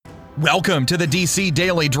Welcome to the DC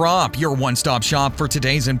Daily Drop, your one-stop shop for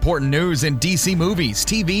today's important news in DC movies,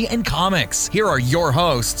 TV, and comics. Here are your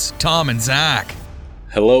hosts, Tom and Zack.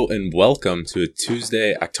 Hello and welcome to a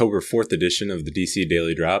Tuesday, October 4th edition of the DC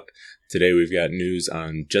Daily Drop. Today we've got news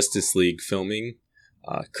on Justice League filming,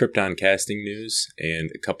 Krypton Casting news, and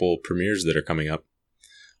a couple premieres that are coming up.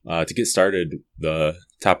 To get started, the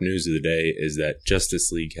top news of the day is that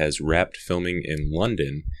Justice League has wrapped filming in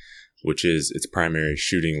London, which is its primary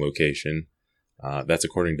shooting location. That's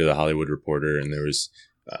according to The Hollywood Reporter, and there was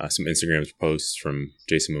some Instagram posts from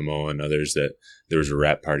Jason Momoa and others that there was a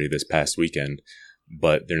wrap party this past weekend,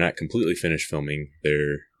 but they're not completely finished filming.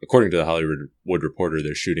 They're, according to The Hollywood Reporter,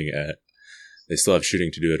 they still have shooting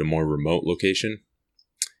to do at a more remote location,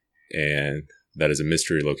 and that is a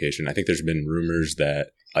mystery location. I think there's been rumors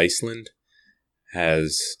that Iceland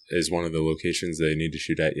is one of the locations they need to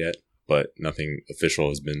shoot at yet, but nothing official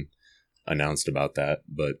has been announced about that.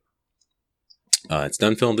 But it's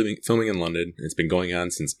done filming in London. It's been going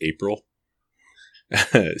on since April.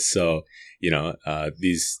 So,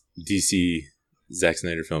 these DC Zack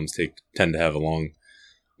Snyder films tend to have a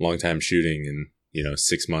long time shooting, and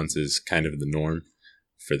 6 months is kind of the norm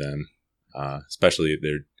for them. Especially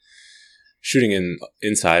they're shooting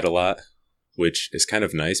inside a lot, which is kind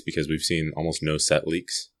of nice because we've seen almost no set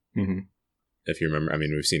leaks. Mm-hmm. If you remember,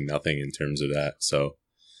 we've seen nothing in terms of that. So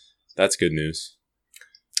that's good news.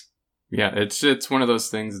 Yeah, it's one of those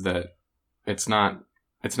things that it's not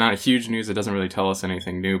a huge news. It doesn't really tell us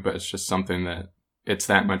anything new, but it's just something that it's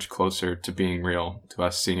that much closer to being real to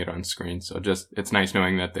us seeing it on screen. So it's nice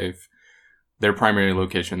knowing that their primary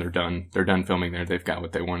location, they're done filming there. They've got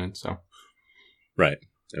what they wanted. So right.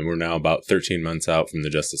 And we're now about 13 months out from the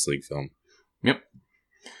Justice League film. Yep.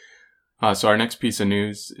 So our next piece of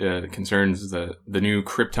news concerns the new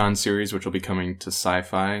Krypton series, which will be coming to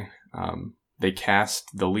Syfy. They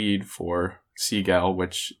cast the lead for Syfy,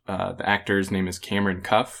 which the actor's name is Cameron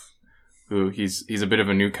Cuffe, who he's a bit of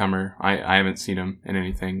a newcomer. I haven't seen him in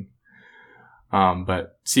anything.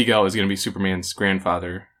 But Syfy is going to be Superman's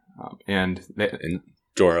grandfather. And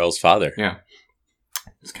Jor-El's father. Yeah.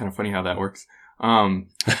 It's kind of funny how that works.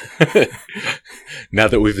 Now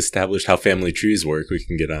that we've established how family trees work, we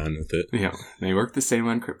can get on with it. Yeah, they work the same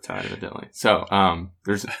on Krypton, evidently. So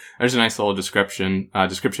there's a nice little description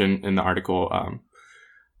in the article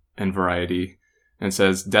in Variety, and it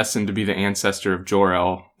says, destined to be the ancestor of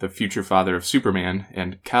Jor-El, the future father of Superman,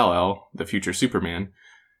 and Kal-El, the future Superman,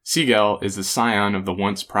 Syfy is the scion of the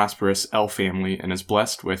once prosperous El family and is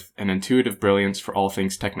blessed with an intuitive brilliance for all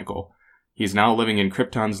things technical. He's now living in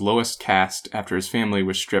Krypton's lowest caste after his family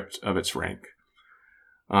was stripped of its rank.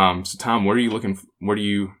 So Tom, what are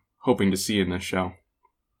you hoping to see in this show?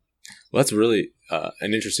 Well, that's really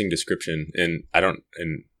an interesting description, and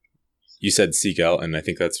you said Syfy, and I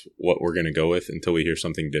think that's what we're going to go with until we hear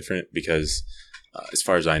something different, because as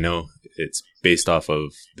far as I know, it's based off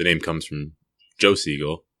of, the name comes from Joe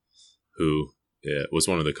Siegel, who was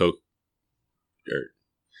one of the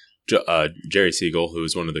Jerry Siegel, who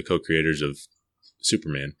is one of the co-creators of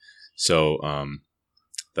Superman. So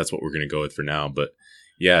that's what we're going to go with for now. But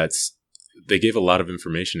yeah, they gave a lot of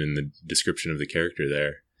information in the description of the character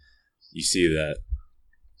there. You see that.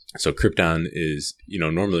 So Krypton is,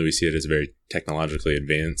 normally we see it as a very technologically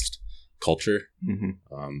advanced culture.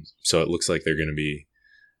 Mm-hmm. So it looks like they're going to be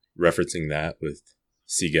referencing that with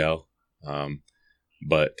Syfy.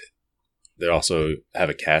 But they also have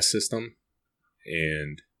a caste system,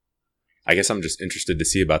 and I guess I'm just interested to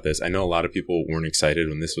see about this. I know a lot of people weren't excited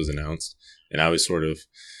when this was announced, and I was sort of,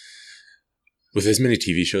 with as many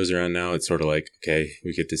TV shows around now, it's sort of like, okay,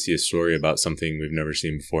 we get to see a story about something we've never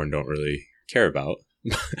seen before and don't really care about.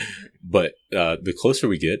 But the closer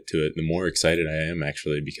we get to it, the more excited I am,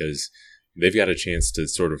 actually, because they've got a chance to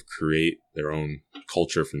sort of create their own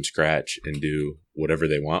culture from scratch and do whatever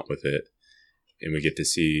they want with it. And we get to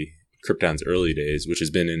see Krypton's early days, which has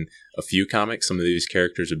been in a few comics. Some of these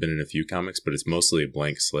characters have been in a few comics, but it's mostly a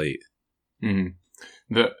blank slate. Mm-hmm.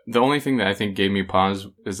 The only thing that I think gave me pause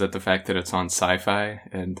is that the fact that it's on Syfy,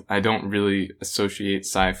 and I don't really associate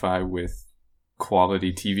Syfy with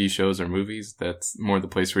quality TV shows or movies. That's more the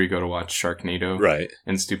place where you go to watch Sharknado, right,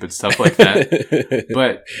 and stupid stuff like that.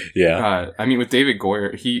 But yeah, with David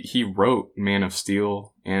Goyer, he wrote Man of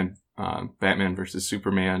Steel and Batman vs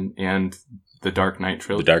Superman and the Dark Knight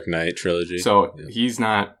trilogy. The Dark Knight trilogy. So yeah. He's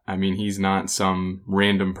not some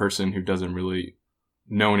random person who doesn't really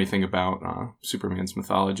know anything about Superman's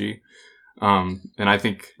mythology. And I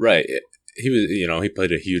think... Right. He was, he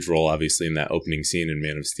played a huge role, obviously, in that opening scene in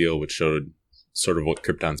Man of Steel, which showed sort of what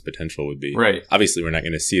Krypton's potential would be. Right. Obviously, we're not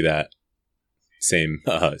going to see that same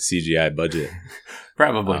CGI budget.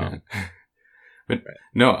 Probably not. But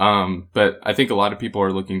no, but I think a lot of people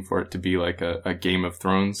are looking for it to be like a Game of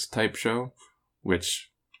Thrones type show,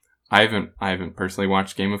 which I haven't personally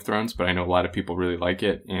watched Game of Thrones, but I know a lot of people really like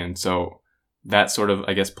it. And so that sort of,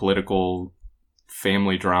 I guess, political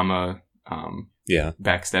family drama,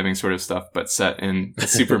 backstabbing sort of stuff, but set in the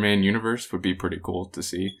Superman universe would be pretty cool to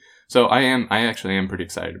see. So I actually am pretty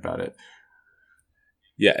excited about it.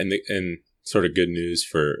 Yeah. And sort of good news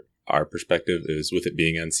for our perspective is with it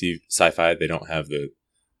being on Syfy, they don't have the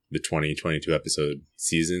 20, 22 episode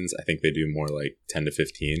seasons. I think they do more like 10 to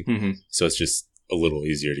 15. Mm-hmm. So it's just a little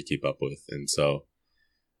easier to keep up with. And so,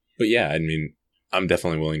 but yeah, I mean, I'm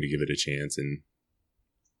definitely willing to give it a chance. And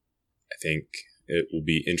I think it will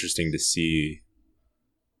be interesting to see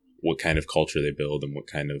what kind of culture they build and what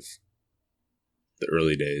kind of the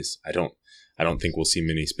early days. I don't think we'll see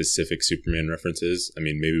many specific Superman references. I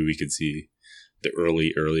mean, maybe we could see the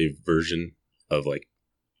early version of like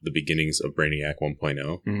the beginnings of Brainiac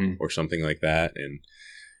 1.0 or something like that. And,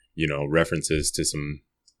 references to some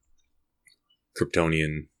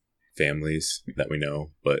Kryptonian families that we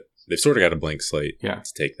know, but they've sort of got a blank slate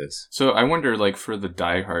to take this. So I wonder, like, for the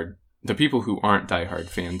people who aren't diehard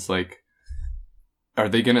fans, like, are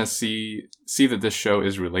they going to see that this show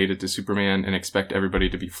is related to Superman and expect everybody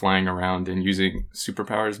to be flying around and using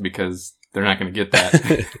superpowers? Because they're not going to get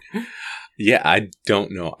that. Yeah, I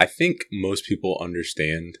don't know. I think most people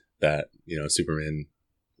understand that, Superman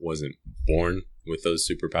wasn't born with those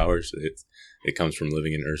superpowers. It comes from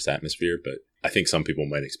living in Earth's atmosphere, but I think some people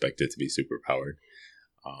might expect it to be superpowered.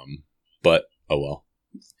 But, oh well.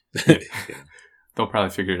 They'll probably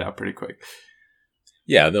figure it out pretty quick.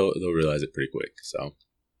 Yeah, they'll realize it pretty quick. So,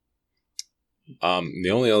 the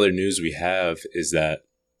only other news we have is that,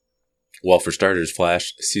 well, for starters,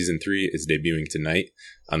 Flash Season 3 is debuting tonight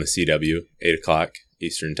on the CW, 8 o'clock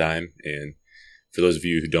Eastern Time. And for those of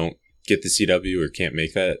you who don't get the CW or can't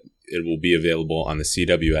make that, it will be available on the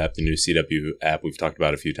CW app, the new CW app we've talked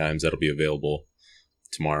about a few times. That'll be available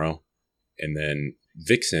tomorrow. And then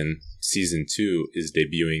Vixen Season 2 is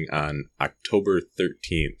debuting on October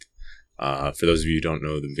 13th. For those of you who don't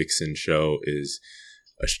know, the Vixen show is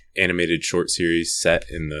an animated short series set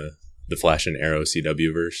in the Flash and Arrow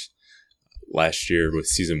CW verse. Last year with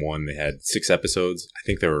Season 1, they had 6 episodes. I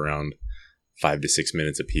think they were around 5 to 6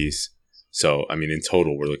 minutes apiece. So, I mean, in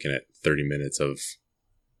total, we're looking at 30 minutes of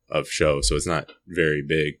show. So it's not very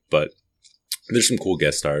big, but there's some cool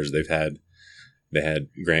guest stars. They had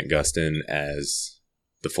Grant Gustin as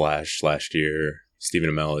the Flash last year, Stephen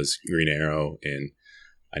Amell as Green Arrow, and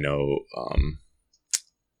I know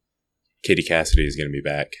Katie Cassidy is going to be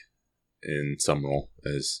back in some role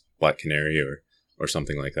as Black Canary or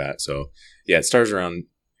something like that. So yeah, it stars around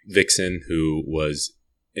Vixen, who was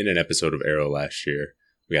in an episode of Arrow last year.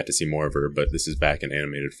 We got to see more of her, but this is back in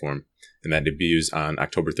animated form, and that debuts on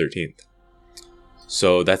October 13th.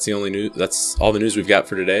 So that's the only news. That's all the news we've got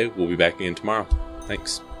for today. We'll be back again tomorrow.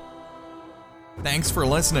 Thanks. Thanks for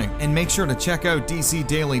listening, and make sure to check out DC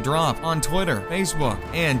Daily Drop on Twitter, Facebook,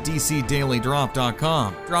 and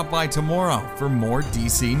DCDailyDrop.com. Drop by tomorrow for more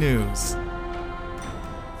DC news.